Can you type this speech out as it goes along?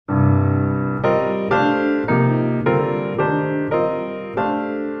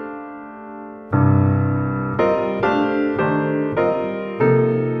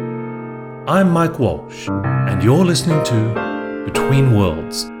I'm Mike Walsh, and you're listening to Between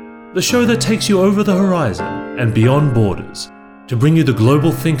Worlds, the show that takes you over the horizon and beyond borders to bring you the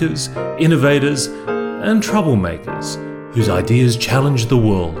global thinkers, innovators, and troublemakers whose ideas challenge the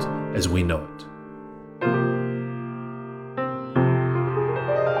world as we know it.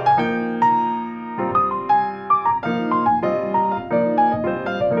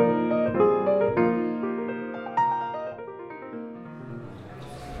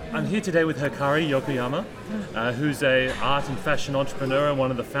 I'm here today with Hikari Yokoyama, who's an art and fashion entrepreneur and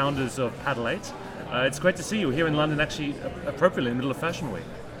one of the founders of Paddle 8. It's great to see you here in London, actually appropriately in the middle of Fashion Week.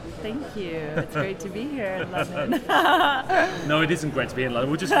 Thank you. It's great to be here in London. No, it isn't great to be in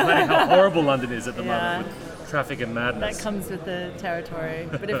London. We're just complaining how horrible London is at the moment with traffic and madness. That comes with the territory.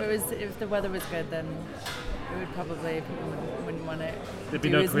 But if the weather was good, then it would probably, people wouldn't want to. There'd be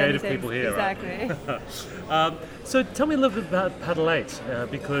no creative people here. Exactly. Right? So tell me a little bit about Paddle 8,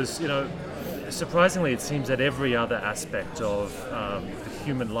 because surprisingly, it seems that every other aspect of the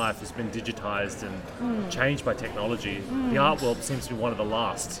human life has been digitized and changed by technology. The art world seems to be one of the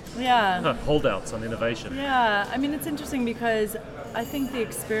last holdouts on innovation. Yeah, I mean, it's interesting because I think the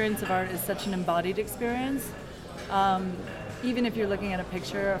experience of art is such an embodied experience. Even if you're looking at a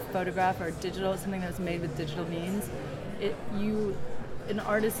picture, a photograph, or digital, something that was made with digital means, an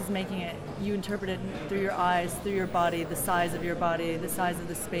artist is making it, you interpret it through your eyes, through your body, the size of your body, the size of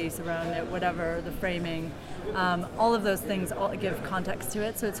the space around it, whatever, the framing. All of those things all give context to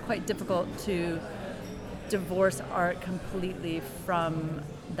it, so it's quite difficult to divorce art completely from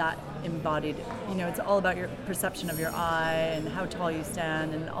that embodied. It's all about your perception of your eye and how tall you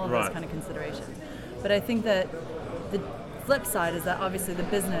stand and all of those kind of considerations. But I think that the flip side is that obviously the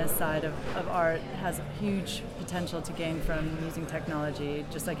business side of art has huge potential to gain from using technology,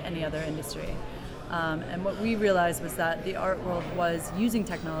 just like any other industry. And what we realized was that the art world was using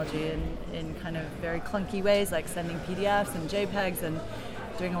technology in kind of very clunky ways, like sending PDFs and JPEGs and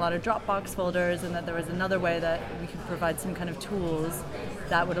doing a lot of Dropbox folders, and that there was another way that we could provide some kind of tools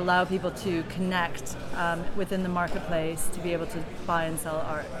that would allow people to connect within the marketplace to be able to buy and sell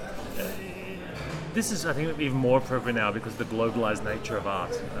art. This is, I think, even more appropriate now because of the globalized nature of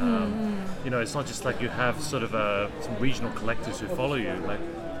art. It's not just like you have sort of some regional collectors who follow you. Like,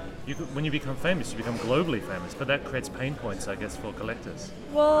 when you become famous, you become globally famous, but that creates pain points, I guess, for collectors.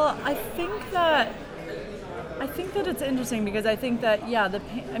 Well, I think that it's interesting because I think that,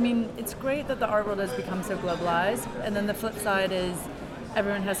 it's great that the art world has become so globalized, and then the flip side is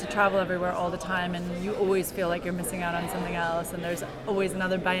everyone has to travel everywhere all the time, and you always feel like you're missing out on something else, and there's always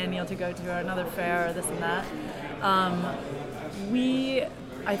another biennial to go to or another fair or this and that.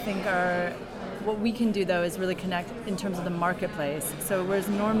 What we can do though is really connect in terms of the marketplace. So whereas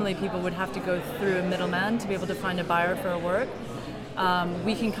normally people would have to go through a middleman to be able to find a buyer for a work,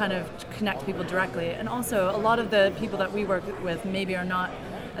 we can kind of connect people directly. And also a lot of the people that we work with maybe are not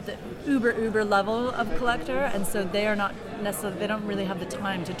at the uber level of collector, and so they are not necessarily, they don't really have the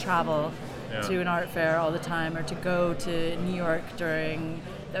time to travel to an art fair all the time or to go to New York during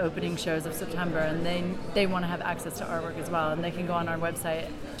the opening shows of September, and they want to have access to artwork as well, and they can go on our website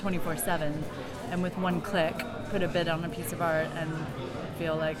 24/7 and with one click put a bid on a piece of art and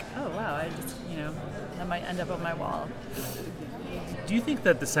feel like, oh wow, I just, that might end up on my wall. Do you think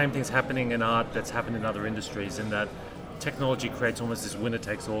that the same thing's happening in art that's happened in other industries, in that technology creates almost this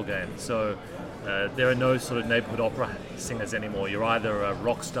winner-takes-all game? So there are no sort of neighborhood opera singers anymore. You're either a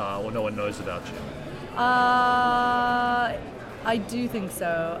rock star or no one knows about you. I do think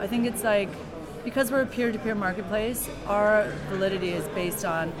so. I think it's like, because we're a peer-to-peer marketplace, our validity is based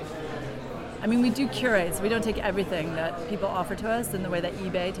on, we do curate, so we don't take everything that people offer to us in the way that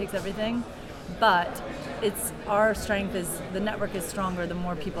eBay takes everything, but our strength is the network is stronger the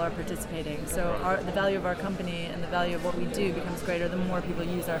more people are participating. So the value of our company and the value of what we do becomes greater the more people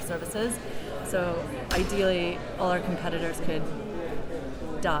use our services. So ideally, all our competitors could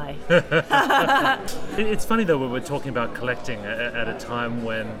die. It's funny though, when we're talking about collecting at a time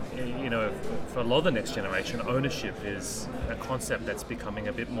when, for a lot of the next generation, ownership is a concept that's becoming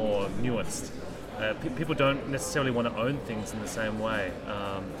a bit more nuanced. People don't necessarily want to own things in the same way.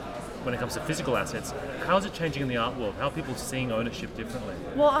 When it comes to physical assets, how is it changing in the art world? How are people seeing ownership differently?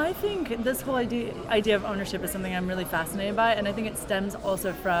 Well, I think this whole idea of ownership is something I'm really fascinated by, and I think it stems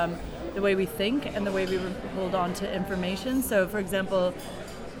also from the way we think and the way we hold on to information. So, for example,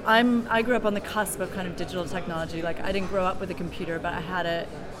 I grew up on the cusp of kind of digital technology. Like, I didn't grow up with a computer, but I had it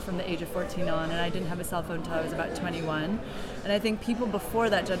from the age of 14 on, and I didn't have a cell phone until I was about 21. And I think people before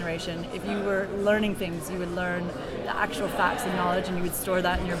that generation, if you were learning things, you would learn the actual facts and knowledge, and you would store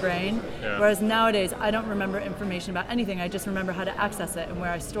that in your brain. Yeah. Whereas nowadays, I don't remember information about anything. I just remember how to access it and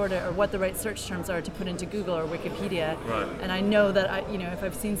where I stored it, or what the right search terms are to put into Google or Wikipedia. Right. And I know that if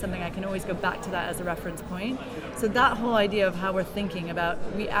I've seen something, I can always go back to that as a reference point. So that whole idea of how we're thinking about,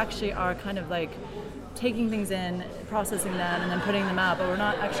 we actually are kind of like taking things in, processing them, and then putting them out, but we're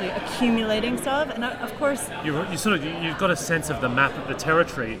not actually accumulating stuff. And of course, you've got a sense of the map of the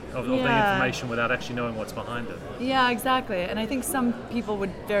territory of the information without actually knowing what's behind it. Yeah, exactly. And I think some people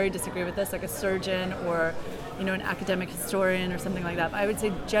would very disagree with this, like a surgeon or an academic historian or something like that. But I would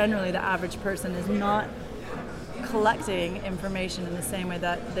say generally the average person is not collecting information in the same way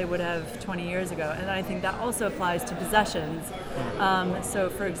that they would have 20 years ago. And I think that also applies to possessions. So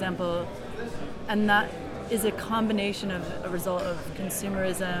for example, and that is a combination of a result of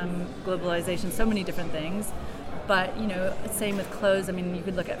consumerism, globalization, so many different things. But, same with clothes. I mean, you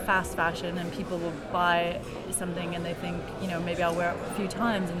could look at fast fashion, and people will buy something and they think, maybe I'll wear it a few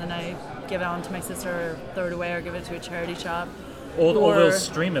times, and then I give it on to my sister, or throw it away, or give it to a charity shop. Or they'll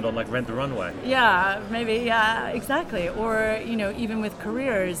stream it on like Rent the Runway. Yeah, maybe, yeah, exactly. Or, even with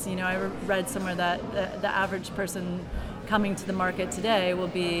careers, I read somewhere that the average person coming to the market today will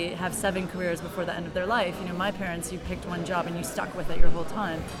have 7 careers before the end of their life. My parents, you picked one job and you stuck with it your whole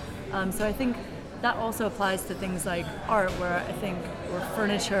time. So I think that also applies to things like art, or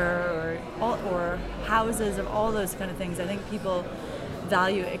furniture, or houses, or all those kind of things. I think people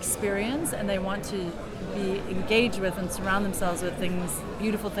value experience, and they want to be engaged with and surround themselves with things,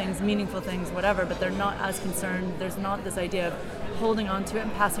 beautiful things, meaningful things, whatever, but they're not as concerned. There's not this idea of holding on to it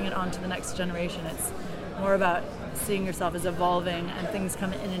and passing it on to the next generation. It's more about seeing yourself as evolving, and things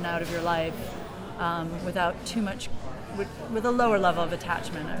come in and out of your life without too much, with a lower level of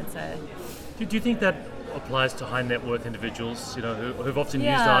attachment, I would say. Do you think that applies to high net worth individuals, who've often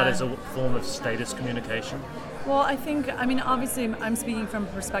used art as a form of status communication? Well, obviously I'm speaking from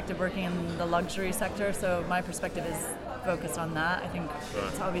perspective working in the luxury sector, so my perspective is focused on that. I think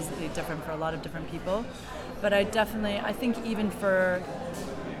it's obviously different for a lot of different people, but I think even for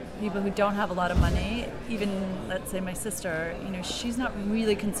people who don't have a lot of money, even let's say my sister, she's not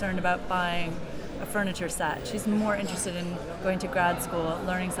really concerned about buying a furniture set. She's more interested in going to grad school,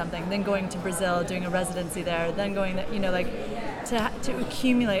 learning something, then going to Brazil, doing a residency there, then going, to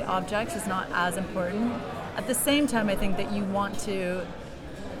accumulate objects is not as important. At the same time, I think that you want to,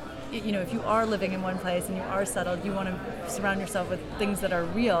 if you are living in one place and you are settled, you want to surround yourself with things that are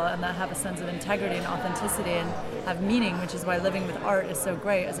real and that have a sense of integrity and authenticity and have meaning, which is why living with art is so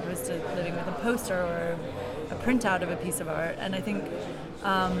great, as opposed to living with a poster or a printout of a piece of art. And I think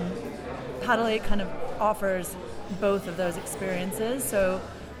Paddle 8 kind of offers both of those experiences. So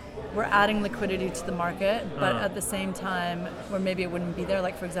we're adding liquidity to the market, but at the same time, where maybe it wouldn't be there,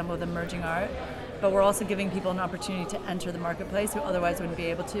 like for example with emerging art, but we're also giving people an opportunity to enter the marketplace who otherwise wouldn't be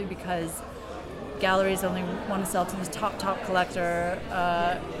able to, because galleries only want to sell to the top collector.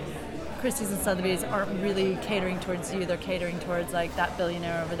 Christie's and Sotheby's aren't really catering towards you, they're catering towards like that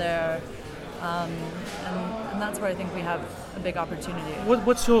billionaire over there. And that's where I think we have a big opportunity.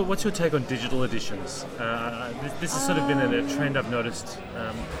 What's your take on digital editions? This has sort of been a trend I've noticed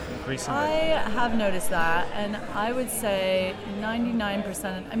increasingly. I have noticed that, and I would say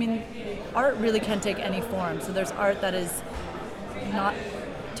 99%. Art really can take any form. So there's art that is not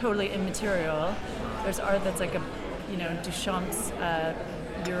totally immaterial. There's art that's like Duchamp's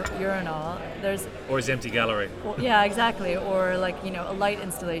urinal. Or his empty gallery. Yeah, exactly. Or a light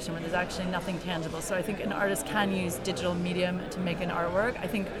installation where there's actually nothing tangible. So I think an artist can use digital medium to make an artwork. I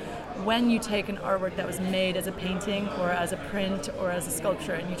think when you take an artwork that was made as a painting or as a print or as a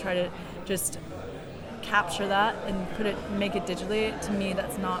sculpture and you try to just capture that and make it digitally, to me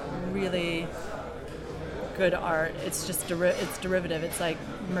that's not really good art. It's just it's derivative. It's like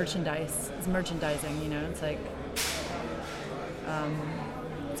merchandise. It's merchandising, It's like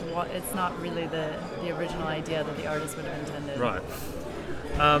it's not really the original idea that the artist would have intended. Right.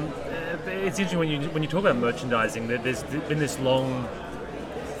 It's interesting when you talk about merchandising. There's been this long,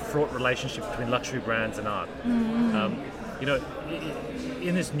 fraught relationship between luxury brands and art. Mm-hmm.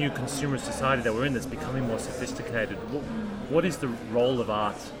 In this new consumer society that we're in, that's becoming more sophisticated. What is the role of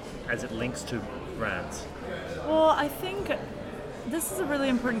art as it links to brands? Well, I think this is a really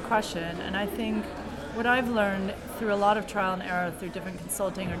important question, and I think what I've learned through a lot of trial and error, through different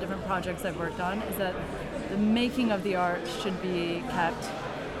consulting or different projects I've worked on, is that the making of the art should be kept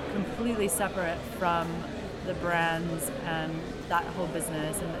completely separate from the brands and that whole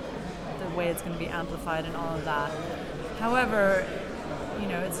business and the way it's going to be amplified and all of that. However,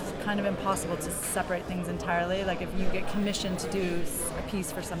 it's kind of impossible to separate things entirely. Like if you get commissioned to do a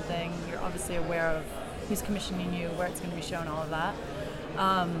piece for something, you're obviously aware of who's commissioning you, where it's going to be shown, all of that.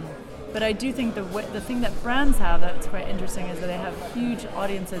 But I do think the thing that brands have that's quite interesting is that they have huge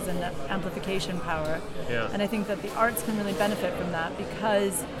audiences and amplification power. Yeah. And I think that the arts can really benefit from that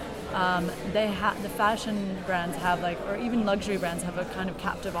because the fashion brands have or even luxury brands have a kind of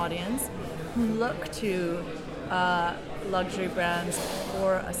captive audience who look to luxury brands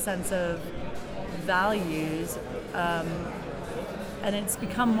for a sense of values. And it's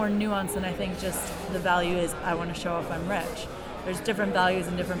become more nuanced than I think just the value is I want to show off I'm rich. There's different values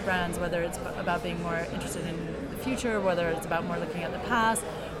in different brands, whether it's about being more interested in the future, whether it's about more looking at the past,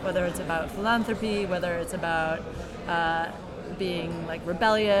 whether it's about philanthropy, whether it's about being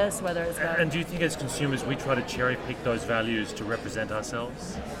rebellious, whether it's about... And do you think as consumers we try to cherry pick those values to represent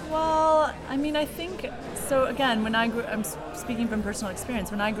ourselves? Well, I mean, I think, so again, I'm speaking from personal experience,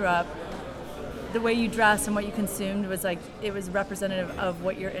 when I grew up, the way you dressed and what you consumed was it was representative of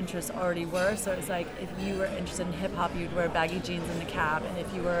what your interests already were. So it's if you were interested in hip hop, you'd wear baggy jeans and a cap, and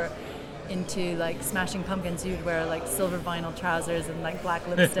if you were into Smashing Pumpkins, you'd wear silver vinyl trousers and black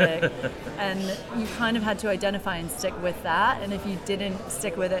lipstick, and you kind of had to identify and stick with that. And if you didn't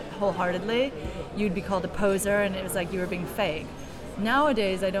stick with it wholeheartedly, you'd be called a poser, and it was you were being fake.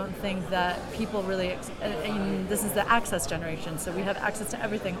 Nowadays, I don't think that people really, this is the access generation, so we have access to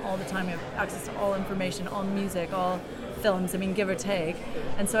everything all the time. We have access to all information, all music, all films, give or take.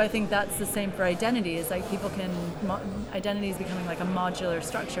 And so I think that's the same for identity, is people can, identity is becoming a modular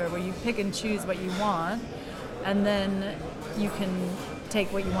structure where you pick and choose what you want, and then you can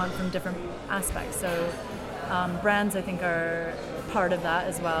take what you want from different aspects. So brands, I think, are part of that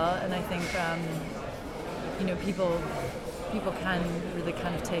as well, and I think, people can really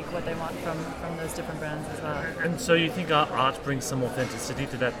kind of take what they want from those different brands as well. And so you think our art brings some authenticity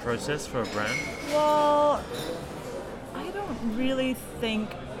to that process for a brand? Well, I don't really think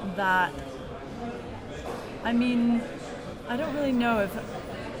that. I don't really know if.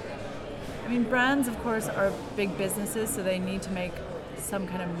 Brands, of course, are big businesses, so they need to make some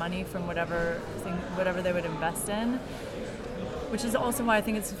kind of money from whatever they would invest in. Which is also why I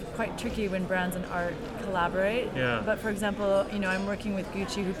think it's quite tricky when brands and art collaborate. Yeah. But for example, I'm working with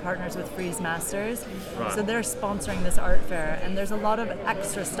Gucci, who partners with Frieze Masters. Right. So they're sponsoring this art fair, and there's a lot of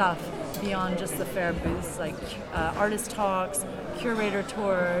extra stuff beyond just the fair booths, artist talks, curator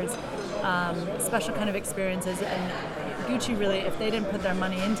tours, special kind of experiences. And Gucci really, if they didn't put their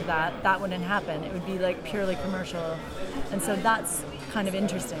money into that wouldn't happen. It would be purely commercial. And so that's kind of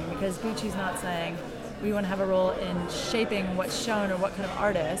interesting, because Gucci's not saying, we want to have a role in shaping what's shown or what kind of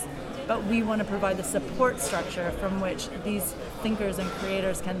artist, but we want to provide the support structure from which these thinkers and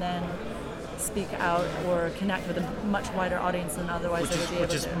creators can then speak out or connect with a much wider audience than otherwise they would be able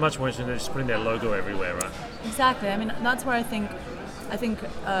to. Which is much more interesting than just putting their logo everywhere, right? Exactly. That's where I think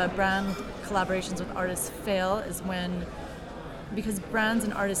brand collaborations with artists fail, is because brands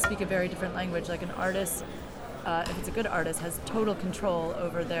and artists speak a very different language. An artist, if it's a good artist, has total control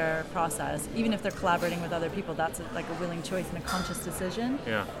over their process. Even if they're collaborating with other people, that's a willing choice and a conscious decision.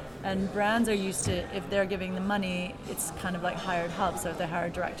 Yeah. And brands are used to, if they're giving the money, it's kind of like hired help. So if they hire a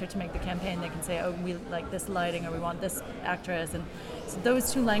director to make the campaign, they can say, oh, we like this lighting, or we want this actress. And so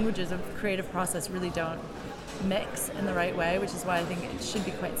those two languages of creative process really don't mix in the right way, which is why I think it should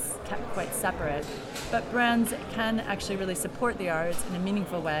be kept quite separate. But brands can actually really support the arts in a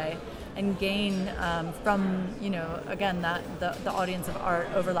meaningful way and gain from, again, the audience of art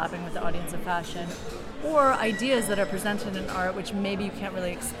overlapping with the audience of fashion, or ideas that are presented in art which maybe you can't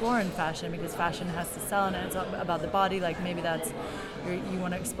really explore in fashion, because fashion has to sell and it's about the body. Maybe that's you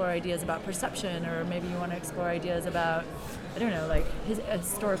want to explore ideas about perception, or maybe you want to explore ideas about, I don't know, a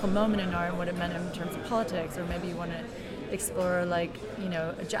historical moment in art and what it meant in terms of politics, or maybe you want to explore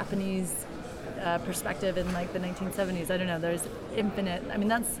a Japanese perspective in the 1970s. I don't know. There's infinite.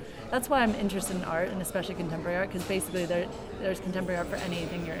 That's why I'm interested in art, and especially contemporary art, because basically there's contemporary art for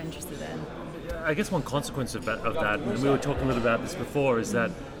anything you're interested in. I guess one consequence of that, and we were talking a little about this before, is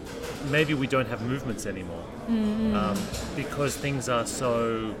that maybe we don't have movements anymore, because things are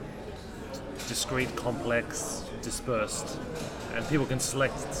so discrete, complex, dispersed, and people can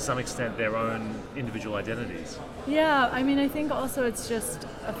select to some extent their own individual identities. Yeah, I think also it's just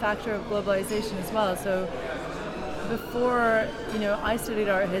a factor of globalization as well. So before, I studied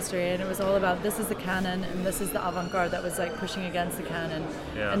art history, and it was all about this is the canon and this is the avant-garde that was pushing against the canon.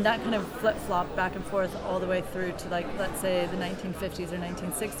 Yeah. And that kind of flip-flopped back and forth all the way through to let's say the 1950s or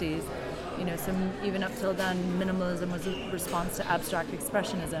 1960s. even up till then, minimalism was a response to abstract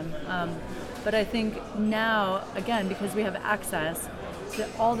expressionism. But I think now, again, because we have access to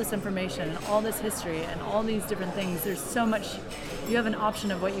all this information, all this history, and all these different things, there's so much, you have an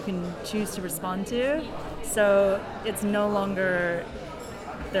option of what you can choose to respond to. So it's no longer,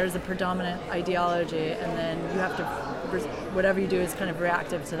 there's a predominant ideology, and then you have to, whatever you do is kind of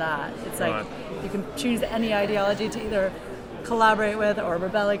reactive to that. It's like you can choose any ideology to either collaborate with or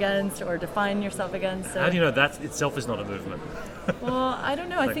rebel against or define yourself against. So. How do you know that itself is not a movement? Well, I don't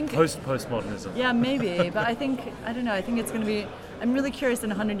know. Like I think postmodernism. Yeah, maybe. But I don't know. I think it's going to be. I'm really curious in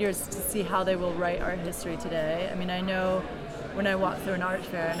 100 years to see how they will write art history today. I mean, I know when I walk through an art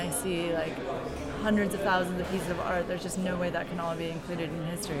fair and I see like hundreds of thousands of pieces of art, there's just no way that can all be included in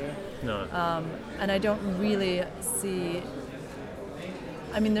history. No. And I don't really see.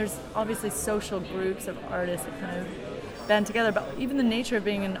 I mean, there's obviously social groups of artists that kind of band together, but even the nature of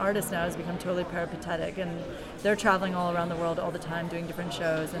being an artist now has become totally peripatetic, and they're traveling all around the world all the time doing different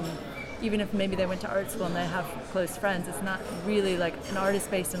shows, and even if maybe they went to art school and they have close friends, it's not really like an artist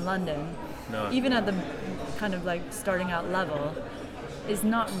based in London, even at the kind of like starting out level, is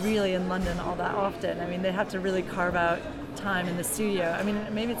not really in London all that often. I mean, they have to really carve out time in the studio. I mean,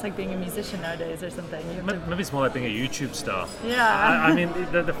 maybe it's like being a musician nowadays or something. Maybe it's more like being a YouTube star. Yeah. I mean,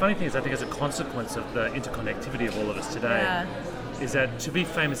 the funny thing is, I think as a consequence of the interconnectivity of all of us today, is that to be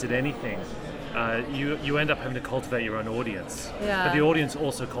famous at anything, you end up having to cultivate your own audience. Yeah. But the audience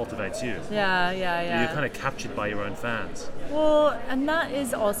also cultivates you. Yeah. You're kind of captured by your own fans. Well, and that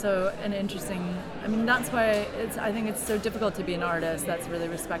is also an interesting, I mean, that's why I think it's so difficult to be an artist that's really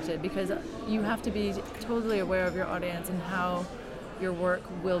respected, because you have to be totally aware of your audience and how your work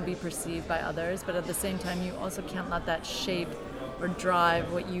will be perceived by others, but at the same time, you also can't let that shape or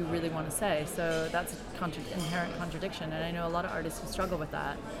drive what you really want to say. So that's an inherent contradiction, and I know a lot of artists who struggle with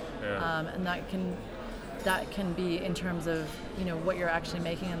that. Yeah. And that can be in terms of, you know, what you're actually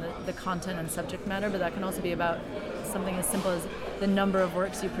making and the content and subject matter, but that can also be about something as simple as the number of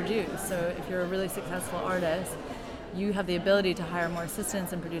works you produce. So if you're a really successful artist, you have the ability to hire more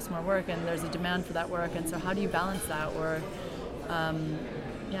assistants and produce more work, and there's a demand for that work, and so how do you balance that? Or I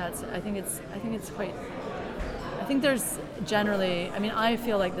think there's generally, I mean, I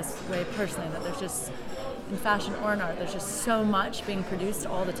feel like this way personally, that there's just, in fashion or in art, there's just so much being produced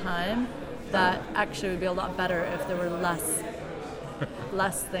all the time that actually would be a lot better if there were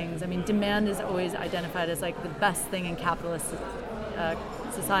less things. I mean, demand is always identified as like the best thing in capitalist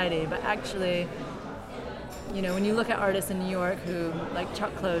society, but actually, you know, when you look at artists in New York who, like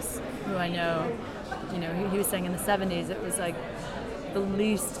Chuck Close, who I know, you know, he was saying in the 70s, it was like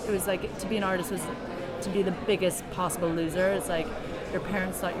to be an artist was to be the biggest possible loser. It's like your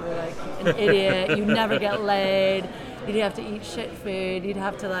parents thought you were like an idiot, you'd never get laid, you'd have to eat shit food, you'd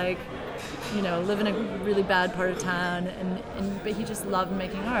have to like, you know, live in a really bad part of town, but he just loved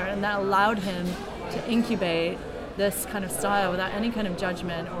making art, and that allowed him to incubate this kind of style without any kind of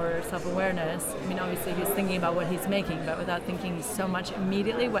judgment or self-awareness. I mean, obviously he's thinking about what he's making, but without thinking so much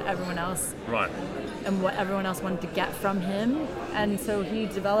immediately what everyone else wanted to get from him. And so he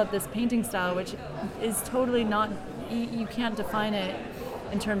developed this painting style, which is totally not, you can't define it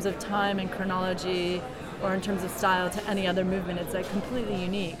in terms of time and chronology or in terms of style to any other movement. It's like completely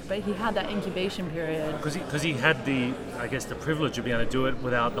unique, but he had that incubation period. Because he had the privilege of being able to do it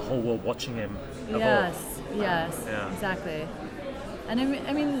without the whole world watching him evolve. Yes, exactly. And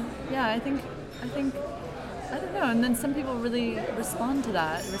I mean, I think, I don't know, and then some people really respond to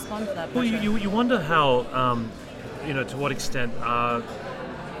that pressure. Well, you wonder how, to what extent our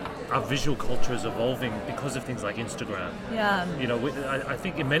visual culture is evolving because of things like Instagram. Yeah. You know, I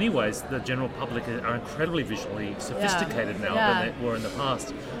think in many ways the general public are incredibly visually sophisticated now than they were in the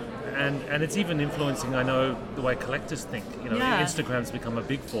past. And it's even influencing, I know, the way collectors think. You know, Instagram's become a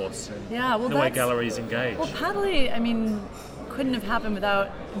big force, and the way galleries engage. Well, Paddly, I mean, couldn't have happened without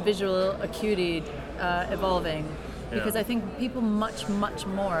visual acuity evolving. Because I think people much, much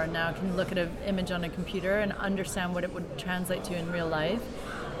more now can look at an image on a computer and understand what it would translate to in real life.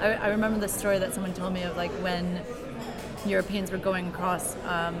 I remember the story that someone told me of like when Europeans were going across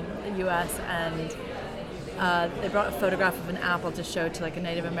the US and they brought a photograph of an apple to show to like a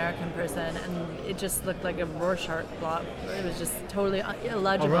Native American person, and it just looked like a Rorschach blot. It was just totally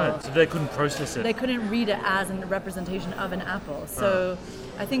illegible. Oh, right. So they couldn't process it. They couldn't read it as a representation of an apple. So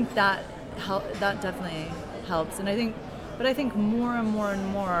I think that definitely helps. And I think more and more and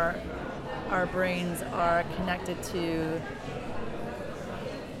more our brains are connected to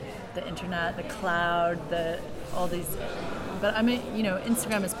the internet, the cloud, all these. But I mean, you know,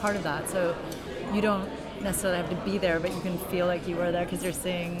 Instagram is part of that. So you don't necessarily have to be there, but you can feel like you were there because you're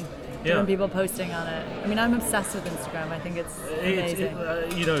seeing different people posting on it. I mean, I'm obsessed with Instagram. I think it's amazing.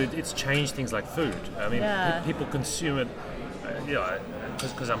 It's changed things like food. I mean, people consume it.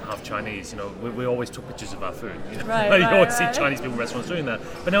 Because I'm half Chinese, we always took pictures of our food. You always see Chinese people in restaurants doing that,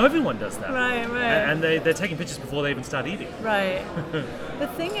 but now everyone does that. Right. And they're taking pictures before they even start eating. Right. But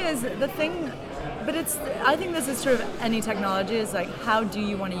I think this is true of any technology. Is like, how do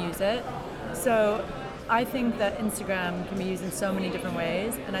you want to use it? So, I think that Instagram can be used in so many different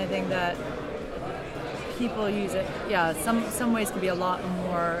ways, and I think that people use it. Yeah, some ways can be a lot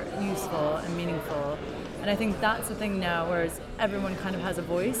more useful and meaningful. And I think that's the thing now, whereas everyone kind of has a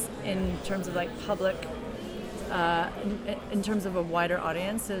voice in terms of like public, in terms of a wider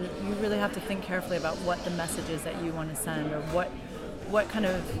audience. So you really have to think carefully about what the message is that you want to send, or what kind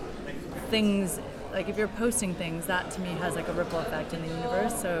of things, like if you're posting things, that to me has like a ripple effect in the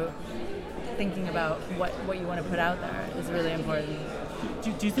universe. So thinking about what you want to put out there is really important.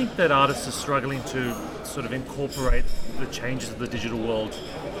 Do you think that artists are struggling to sort of incorporate the changes of the digital world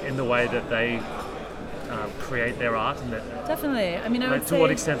in the way that they create their art? And that, definitely. I mean, I would to say,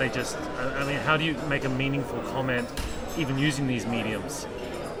 what extent they just, how do you make a meaningful comment even using these mediums?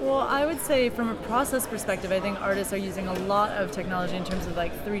 Well, I would say from a process perspective, I think artists are using a lot of technology in terms of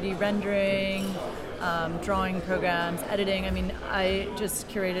like 3D rendering, drawing programs, editing. I mean, I just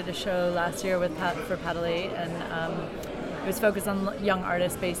curated a show last year for Paddle8, and it was focused on young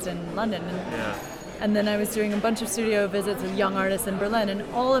artists based in London. And then I was doing a bunch of studio visits with young artists in Berlin, and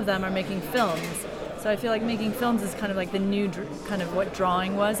all of them are making films. So I feel like making films is kind of like the new kind of what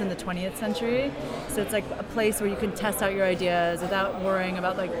drawing was in the 20th century. So it's like a place where you can test out your ideas without worrying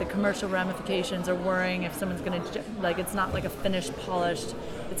about like the commercial ramifications, or worrying if someone's going to, like, it's not like a finished, polished,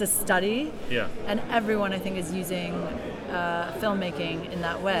 it's a study. Yeah. And everyone, I think, is using filmmaking in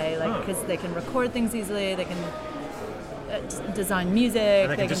that way, like, because they can record things easily, they can design music,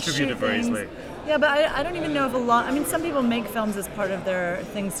 and they can shoot distribute it very things. easily. Yeah, but I don't even know if I mean, some people make films as part of their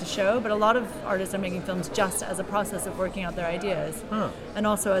things to show, but a lot of artists are making films just as a process of working out their ideas. And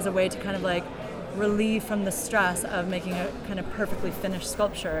also as a way to kind of like relieve from the stress of making a kind of perfectly finished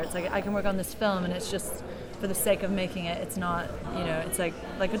sculpture. It's like, I can work on this film and it's just for the sake of making it. It's not, it's like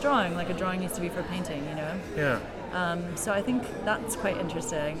a drawing used to be for painting, Yeah. So I think that's quite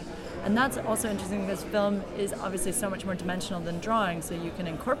interesting. And that's also interesting because film is obviously so much more dimensional than drawing, so you can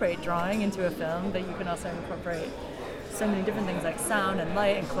incorporate drawing into a film, but you can also incorporate so many different things like sound and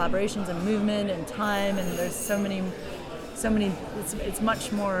light and collaborations and movement and time, and there's so many, it's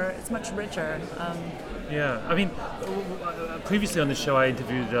much richer. Yeah, I mean, previously on the show I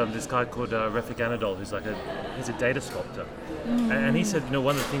interviewed this guy called Refik Anadol, who's he's a data sculptor. And he said,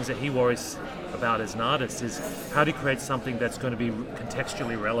 one of the things that he worries about as an artist is how do you create something that's going to be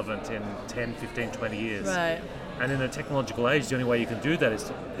contextually relevant in 10, 15, 20 years. Right. And in a technological age, the only way you can do that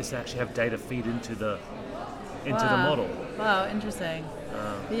is to actually have data feed into the model. Wow, interesting.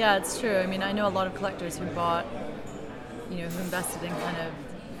 Yeah, it's true. I mean, I know a lot of collectors who bought, who invested in kind of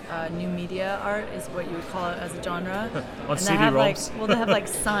new media art, is what you would call it as a genre. On CD-ROMs. They have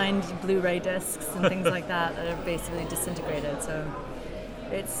signed Blu-ray discs and things like that are basically disintegrated. So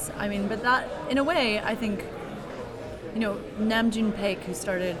but that, in a way, I think, Nam June Paik, who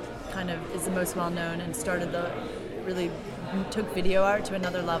started is the most well-known and really took video art to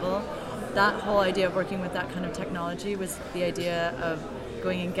another level. That whole idea of working with that kind of technology was the idea of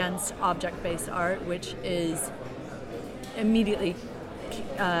going against object-based art, which is immediately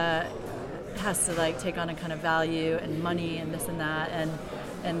has to take on a kind of value and money and this and that,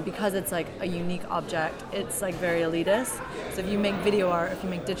 and because it's a unique object, it's very elitist. So if you make video art, if you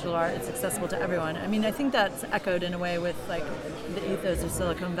make digital art, it's accessible to everyone. I mean, I think that's echoed in a way with the ethos of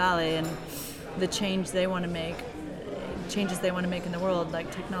Silicon Valley and the changes they want to make in the world.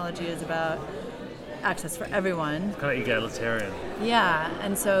 Technology is about access for everyone. Kind of egalitarian. Yeah,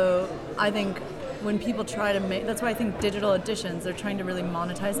 and so I think when people try to that's why I think digital editions, they're trying to really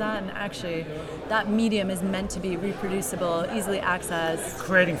monetize that, and actually that medium is meant to be reproducible, easily accessed.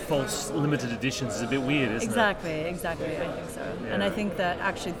 Creating false limited editions is a bit weird, isn't it? Exactly, I think so. Yeah. And I think that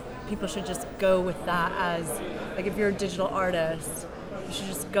actually people should just go with that as, if you're a digital artist, you should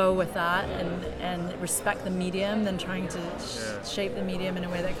just go with that and respect the medium than trying to shape the medium in a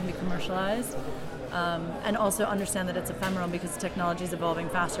way that can be commercialized. And also understand that it's ephemeral because technology is evolving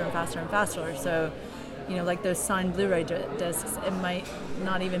faster and faster and faster. So, those signed Blu-ray discs, it might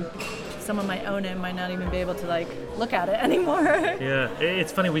not even, someone might own it, might not even be able to look at it anymore. Yeah,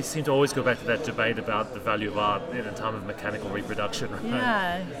 it's funny, we seem to always go back to that debate about the value of art in a time of mechanical reproduction,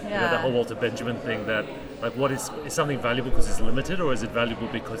 right? Yeah. The whole Walter Benjamin thing that, what is something valuable because it's limited, or is it valuable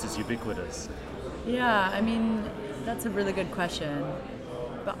because it's ubiquitous? Yeah, I mean, that's a really good question.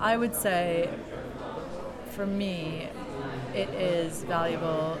 But I would say, for me, it is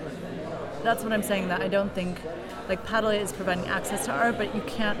valuable. That's what I'm saying, that I don't think, like, Paddle8 is providing access to art, but you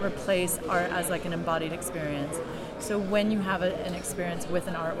can't replace art as like an embodied experience. So when you have an experience with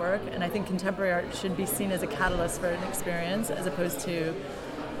an artwork, and I think contemporary art should be seen as a catalyst for an experience as opposed to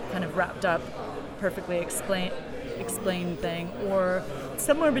kind of wrapped up, perfectly explained thing, or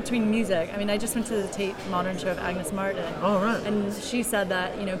somewhere between music. I mean, I just went to the Tate Modern show of Agnes Martin. Oh, right. And she said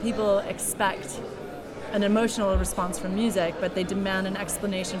that, people expect an emotional response from music, but they demand an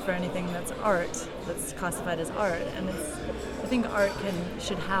explanation for anything that's art, that's classified as art. And I think art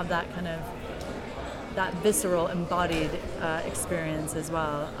should have that kind of, that visceral, embodied experience as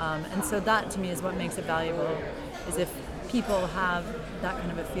well. And so that, to me, is what makes it valuable, is if people have that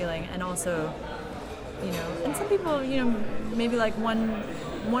kind of a feeling. And also, and some people, maybe like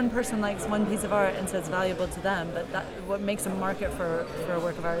one person likes one piece of art and says valuable to them, but what makes a market for a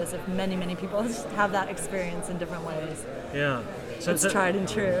work of art is if many people just have that experience in different ways. Yeah. So it's tried and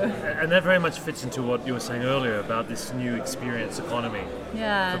true. And that very much fits into what you were saying earlier about this new experience economy.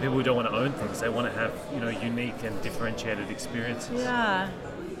 Yeah. For people who don't want to own things, they want to have, unique and differentiated experiences. Yeah.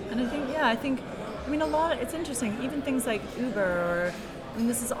 And I think, a lot, it's interesting, even things like Uber or,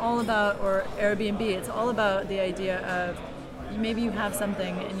 this is all about, or Airbnb, it's all about the idea of maybe you have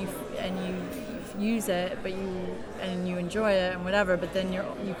something and you use it, but you enjoy it and whatever, but then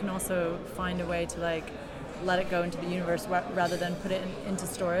you can also find a way to like let it go into the universe rather than put it into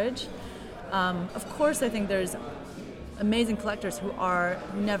storage. Of course, I think there's amazing collectors who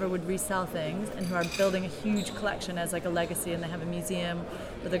never would resell things and who are building a huge collection as like a legacy, and they have a museum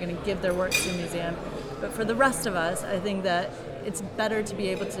where they're going to give their works to a museum. But for the rest of us, I think that it's better to be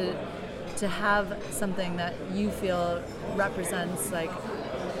able to have something that you feel represents, like,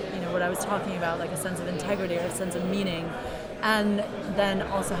 what I was talking about, like a sense of integrity or a sense of meaning, and then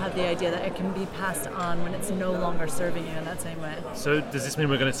also have the idea that it can be passed on when it's no longer serving you in that same way. So does this mean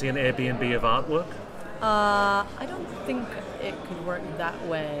we're going to see an Airbnb of artwork? I don't think it could work that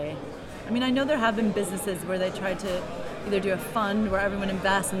way. I know there have been businesses where they try to either do a fund where everyone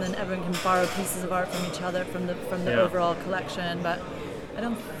invests and then everyone can borrow pieces of art from each other from the overall collection, but I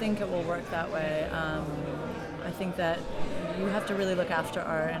don't think it will work that way. I think that you have to really look after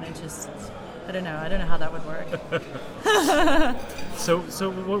art, and I don't know how that would work. So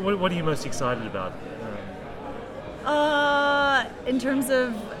what are you most excited about? In terms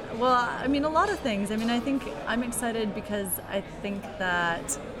of, a lot of things. I think I'm excited because I think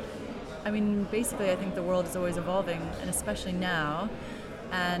that, basically I think the world is always evolving, and especially now,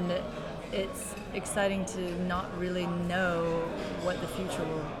 and it's exciting to not really know what the future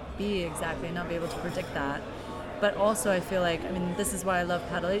will be exactly, not be able to predict that. But also I feel like, this is why I love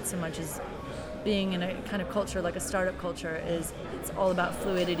Paddle8 so much, is being in a kind of culture like a startup culture, is it's all about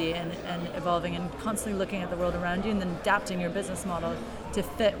fluidity and evolving and constantly looking at the world around you and then adapting your business model to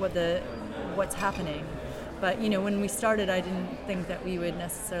fit what's happening. But when we started, I didn't think that we would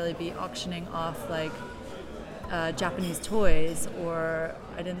necessarily be auctioning off like Japanese toys, or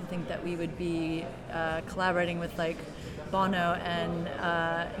I didn't think that we would be collaborating with like Bono and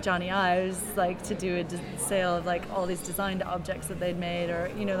Johnny Ives, like to do a sale of like all these designed objects that they'd made, or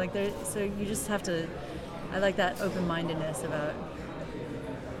so you just have to. I like that open-mindedness about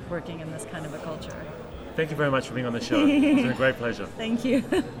working in this kind of a culture. Thank you very much for being on the show. It's been a great pleasure. Thank you.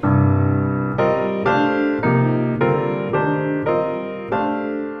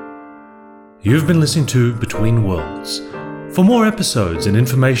 You've been listening to Between Worlds. For more episodes and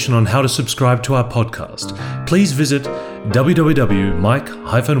information on how to subscribe to our podcast, please visit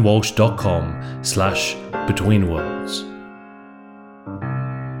www.mike-walsh.com/betweenworlds.